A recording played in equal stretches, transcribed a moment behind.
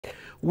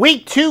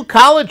Week 2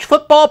 college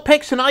football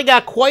picks, and I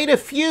got quite a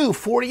few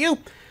for you.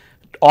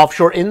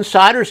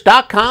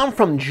 OffshoreInsiders.com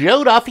from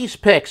Joe Duffy's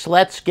picks.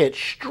 Let's get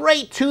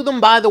straight to them.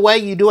 By the way,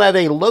 you do have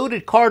a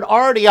loaded card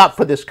already up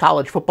for this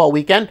college football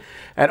weekend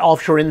at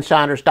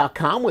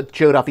OffshoreInsiders.com with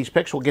Joe Duffy's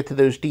picks. We'll get to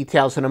those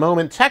details in a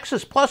moment.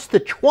 Texas plus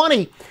the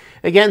 20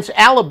 against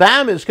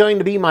Alabama is going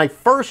to be my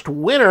first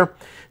winner.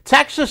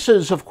 Texas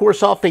is, of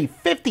course, off a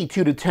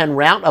 52-10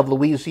 rout of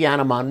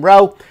Louisiana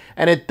Monroe,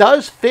 and it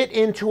does fit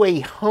into a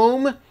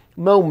home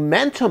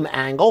momentum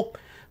angle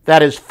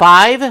that is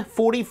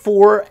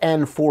 544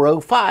 and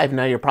 405.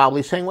 Now you're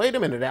probably saying, wait a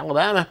minute,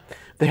 Alabama,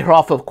 they're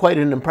off of quite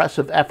an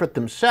impressive effort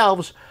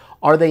themselves.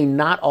 Are they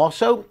not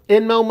also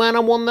in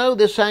momentum? Well, no,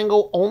 this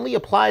angle only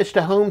applies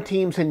to home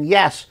teams, and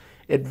yes,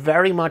 it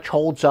very much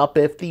holds up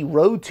if the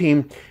road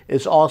team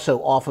is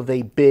also off of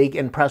a big,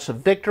 impressive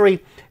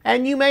victory.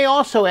 And you may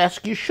also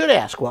ask, you should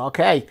ask, well,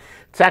 okay,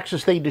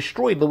 Texas, they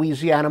destroyed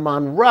Louisiana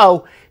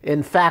Monroe.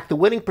 In fact, the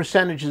winning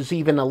percentage is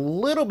even a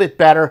little bit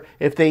better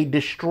if they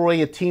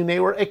destroy a team they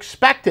were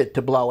expected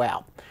to blow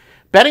out.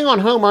 Betting on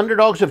home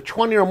underdogs of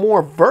 20 or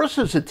more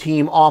versus a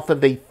team off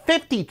of a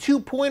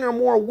 52-point or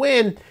more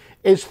win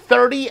is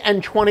 30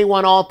 and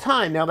 21 all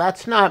time. Now,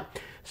 that's not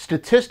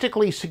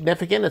statistically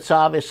significant. It's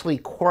obviously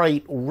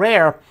quite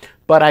rare,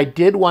 but I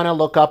did want to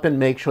look up and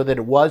make sure that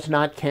it was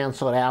not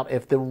canceled out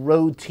if the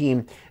road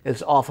team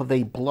is off of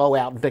a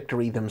blowout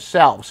victory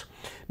themselves.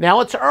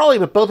 Now, it's early,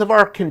 but both of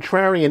our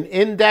contrarian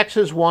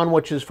indexes, one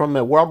which is from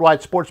a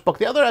worldwide sports book,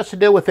 the other has to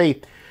do with a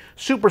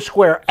Super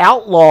Square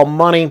Outlaw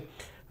money,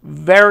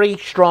 very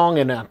strong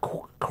and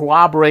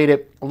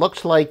corroborated.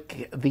 Looks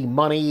like the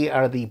money,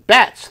 or the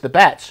bets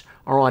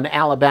are on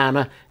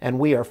Alabama, and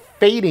we are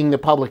fading the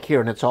public here,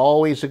 and it's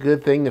always a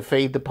good thing to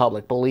fade the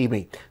public, believe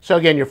me. So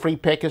again, your free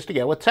pick is to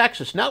go with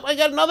Texas. Now, I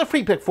got another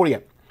free pick for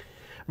you.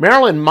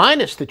 Maryland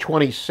minus the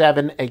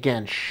 27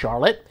 against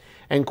Charlotte,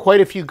 and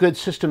quite a few good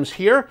systems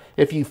here.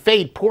 If you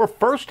fade poor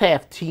first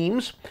half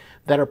teams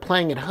that are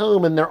playing at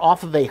home and they're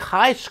off of a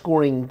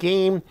high-scoring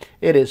game,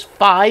 it is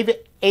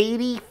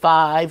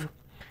 585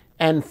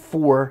 and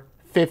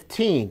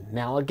 415.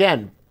 Now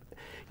again,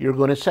 you're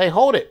going to say,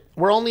 hold it,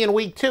 we're only in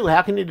week 2.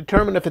 How can you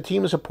determine if a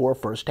team is a poor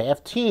first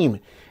half team?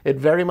 It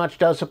very much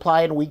does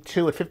apply in week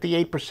 2 at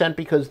 58%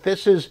 because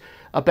this is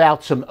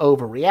about some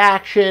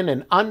overreaction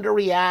and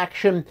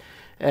underreaction,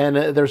 and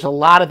there's a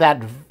lot of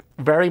that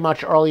very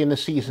much early in the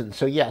season.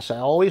 So yes, I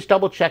always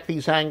double check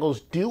these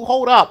angles do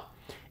hold up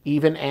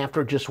even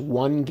after just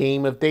one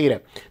game of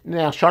data.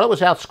 Now, Charlotte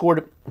was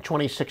outscored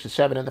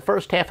 26-7 in the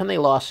first half, and they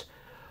lost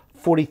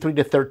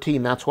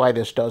 43-13. That's why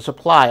this does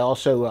apply.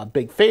 Also,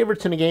 big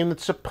favorites in a game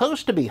that's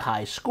supposed to be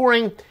high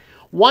scoring,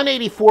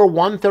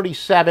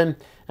 184-137,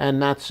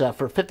 and that's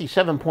for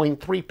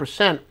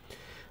 57.3%.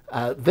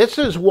 This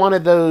is one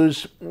of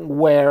those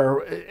where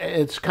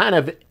it's kind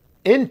of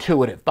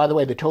intuitive. By the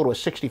way, the total is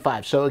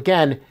 65. So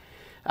again,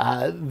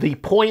 the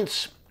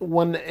points,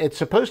 when it's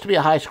supposed to be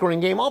a high-scoring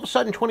game, all of a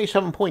sudden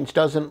 27 points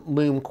doesn't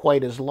loom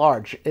quite as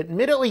large.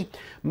 Admittedly,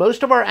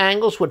 most of our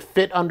angles would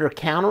fit under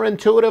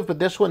counterintuitive, but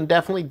this one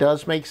definitely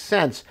does make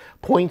sense.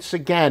 Points,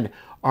 again,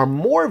 are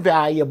more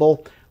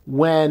valuable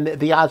when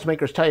the odds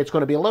makers tell you it's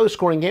going to be a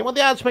low-scoring game. Well,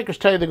 the odds makers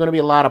tell you there are going to be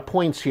a lot of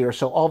points here,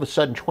 so all of a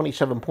sudden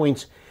 27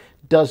 points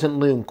doesn't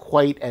loom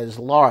quite as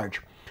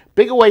large.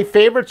 Big away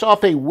favorites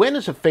off a win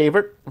as a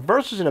favorite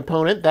versus an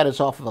opponent that is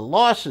off of a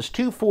loss is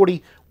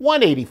 240,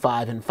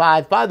 185, and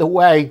 5. By the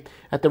way,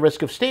 at the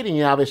risk of stating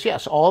the obvious,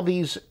 yes, all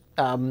these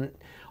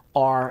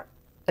are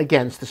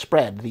against the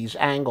spread, these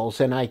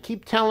angles. And I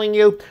keep telling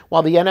you,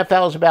 while the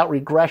NFL is about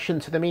regression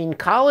to the mean,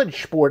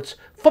 college sports,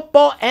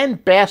 football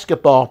and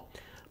basketball,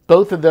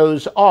 both of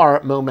those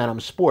are momentum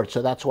sports.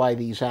 So that's why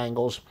these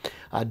angles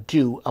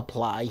do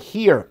apply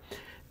here.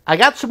 I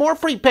got some more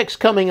free picks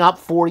coming up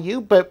for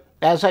you, but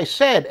as I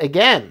said,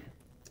 again,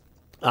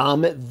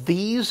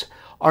 these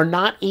are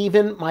not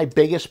even my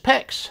biggest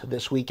picks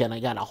this weekend. I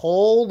got a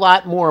whole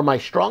lot more. My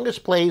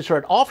strongest plays are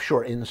at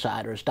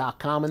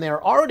OffshoreInsiders.com, and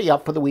they're already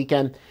up for the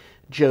weekend,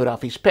 Joe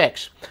Duffy's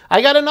picks.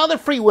 I got another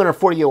free winner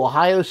for you,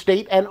 Ohio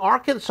State and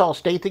Arkansas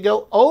State to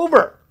go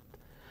over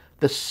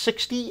the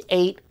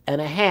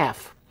 68.5.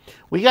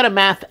 We got a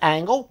math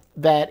angle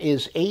that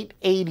is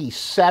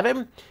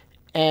 887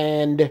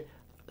 and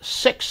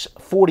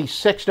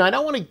 646. Now, I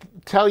don't want to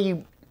tell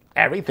you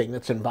everything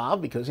that's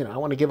involved because, I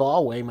want to give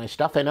all away my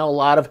stuff. I know a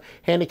lot of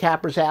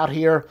handicappers out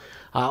here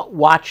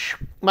watch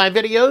my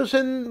videos,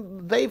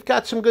 and they've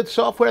got some good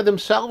software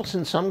themselves.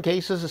 In some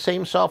cases, the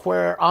same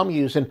software I'm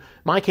using. In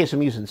my case,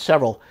 I'm using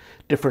several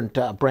different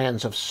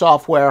brands of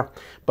software,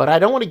 but I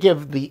don't want to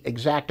give the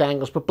exact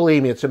angles, but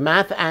believe me, it's a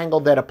math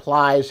angle that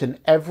applies in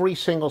every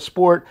single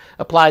sport,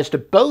 applies to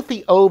both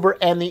the over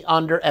and the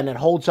under, and it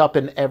holds up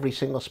in every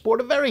single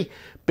sport. A very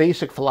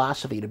basic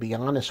philosophy, to be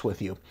honest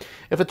with you.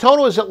 If a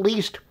total is at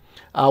least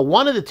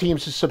One of the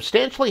teams is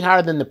substantially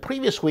higher than the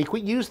previous week. We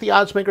use the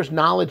odds maker's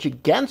knowledge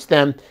against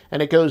them,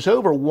 and it goes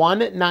over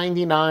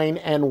 199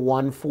 and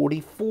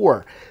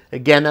 144.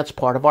 Again, that's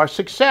part of our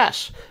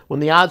success. When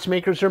the odds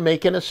makers are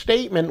making a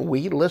statement,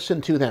 we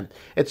listen to them.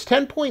 It's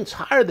 10 points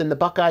higher than the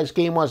Buckeyes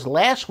game was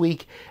last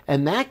week,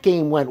 and that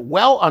game went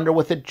well under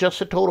with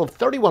just a total of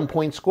 31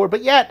 points scored,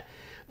 but yet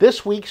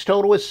this week's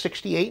total is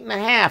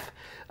 68.5.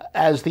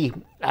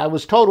 I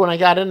was told when I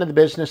got into the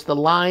business, the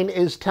line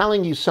is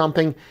telling you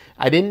something.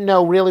 I didn't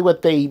know really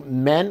what they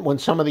meant when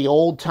some of the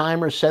old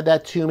timers said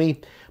that to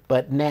me,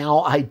 but now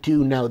I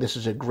do know. This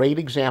is a great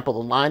example. The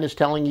line is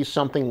telling you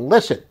something.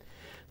 Listen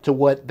to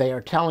what they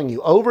are telling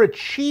you.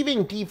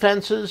 Overachieving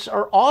defenses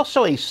are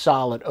also a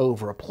solid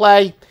over a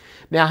play.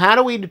 Now, how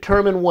do we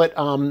determine what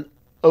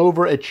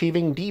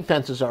overachieving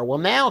defenses are? Well,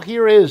 now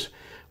here is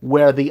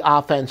where the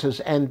offenses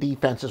and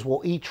defenses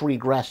will each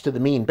regress to the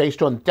mean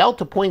based on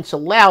delta points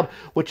allowed,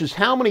 which is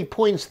how many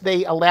points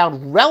they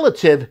allowed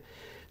relative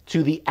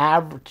to the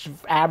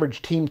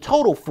average team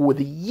total for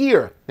the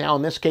year. Now,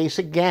 in this case,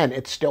 again,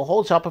 it still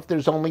holds up if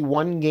there's only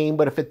one game,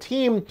 but if a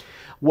team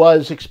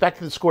was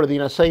expected to score,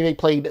 say they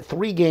played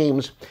 3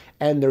 games,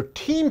 and their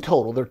team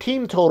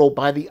total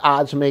by the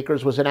odds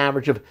makers was an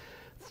average of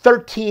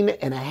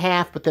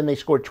 13.5, but then they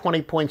scored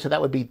 20 points, so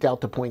that would be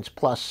delta points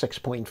plus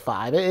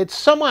 6.5. It's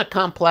somewhat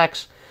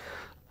complex.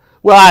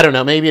 Well, I don't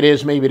know. Maybe it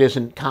is, maybe it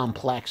isn't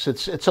complex.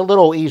 It's a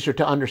little easier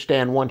to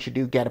understand once you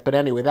do get it. But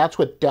anyway, that's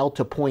what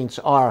delta points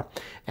are.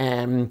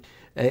 And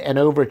an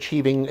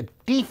overachieving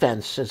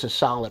defense is a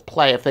solid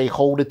play if they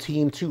hold a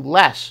team to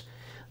less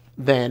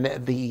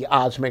than the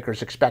odds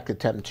makers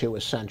expected them to,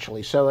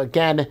 essentially. So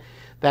again,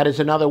 that is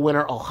another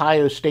winner,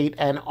 Ohio State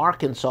and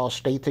Arkansas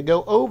State, to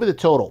go over the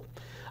total.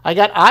 I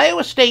got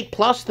Iowa State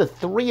plus the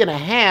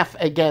 3.5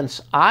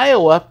 against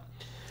Iowa.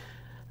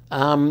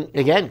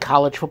 Again,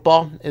 college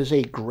football is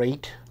a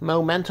great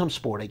momentum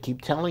sport. I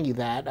keep telling you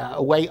that.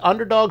 Away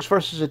underdogs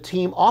versus a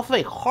team off of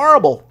a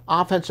horrible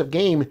offensive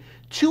game,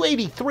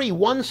 283,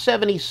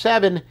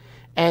 177,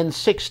 and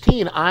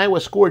 16.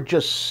 Iowa scored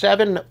just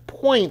 7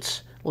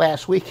 points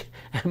last week.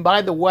 And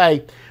by the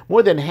way,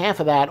 more than half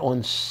of that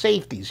on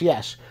safeties.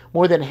 Yes,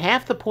 more than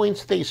half the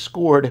points they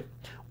scored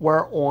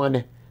were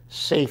on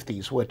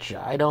safeties, which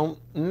I don't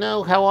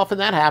know how often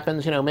that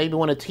happens. Maybe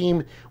when a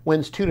team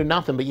wins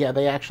 2-0, but yeah,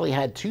 they actually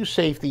had 2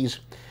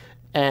 safeties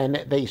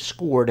and they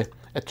scored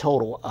a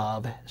total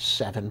of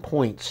 7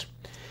 points.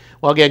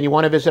 Well, again, you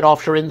want to visit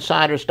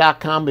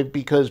offshoreinsiders.com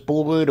because,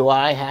 boo-boo, do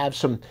I have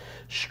some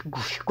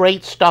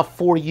great stuff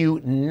for you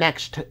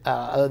next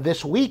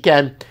this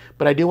weekend,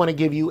 but I do want to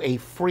give you a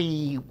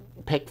free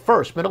pick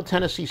first. Middle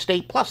Tennessee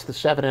State plus the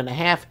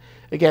 7.5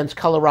 against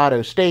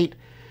Colorado State.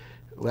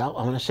 Well,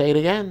 I'm going to say it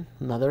again.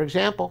 Another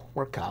example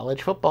where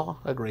college football,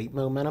 a great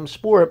momentum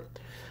sport.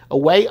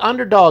 Away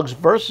underdogs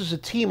versus a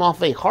team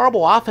off a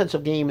horrible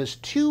offensive game is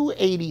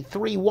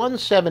 283,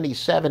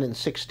 177, and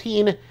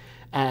 16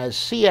 as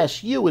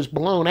CSU is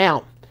blown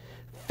out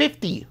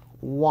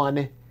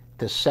 51-7,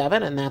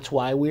 and that's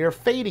why we are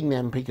fading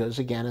them because,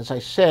 again, as I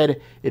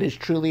said, it is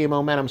truly a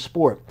momentum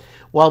sport.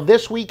 Well,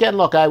 this weekend,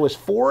 look, I was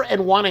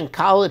 4-1 in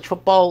college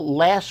football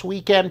last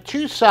weekend.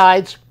 2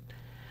 sides,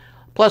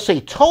 plus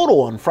a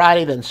total on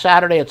Friday, then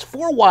Saturday. It's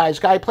 4 wise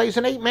guy plays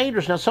in 8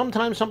 majors. Now,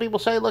 sometimes some people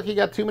say, look, you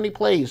got too many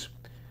plays.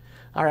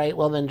 All right,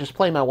 well, then just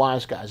play my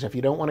wise guys. If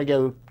you don't want to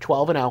go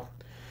 12-0,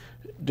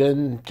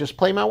 then just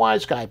play my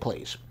wise guy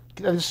plays.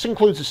 This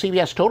includes the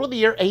CBS Total of the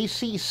Year,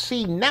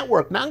 ACC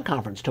Network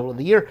Non-Conference Total of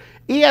the Year,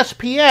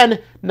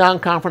 ESPN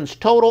Non-Conference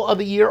Total of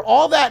the Year,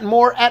 all that and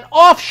more at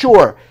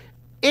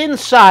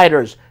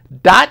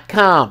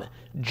offshoreinsiders.com.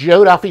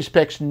 Joe Duffy's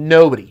picks,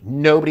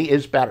 nobody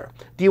is better.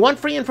 Do you want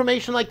free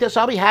information like this?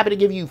 I'll be happy to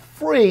give you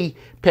free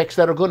picks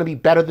that are going to be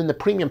better than the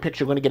premium picks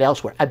you're going to get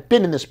elsewhere. I've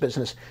been in this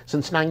business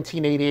since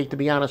 1988, to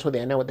be honest with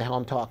you. I know what the hell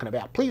I'm talking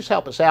about. Please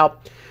help us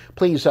out.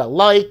 Please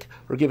like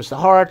or give us the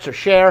hearts or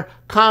share,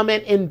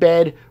 comment,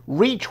 embed,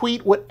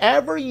 retweet,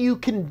 whatever you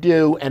can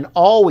do, and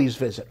always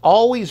visit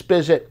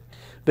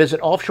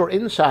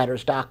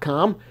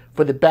offshoreinsiders.com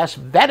for the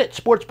best vetted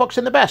sports books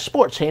and the best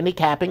sports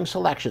handicapping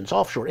selections.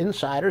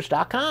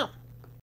 Offshoreinsiders.com.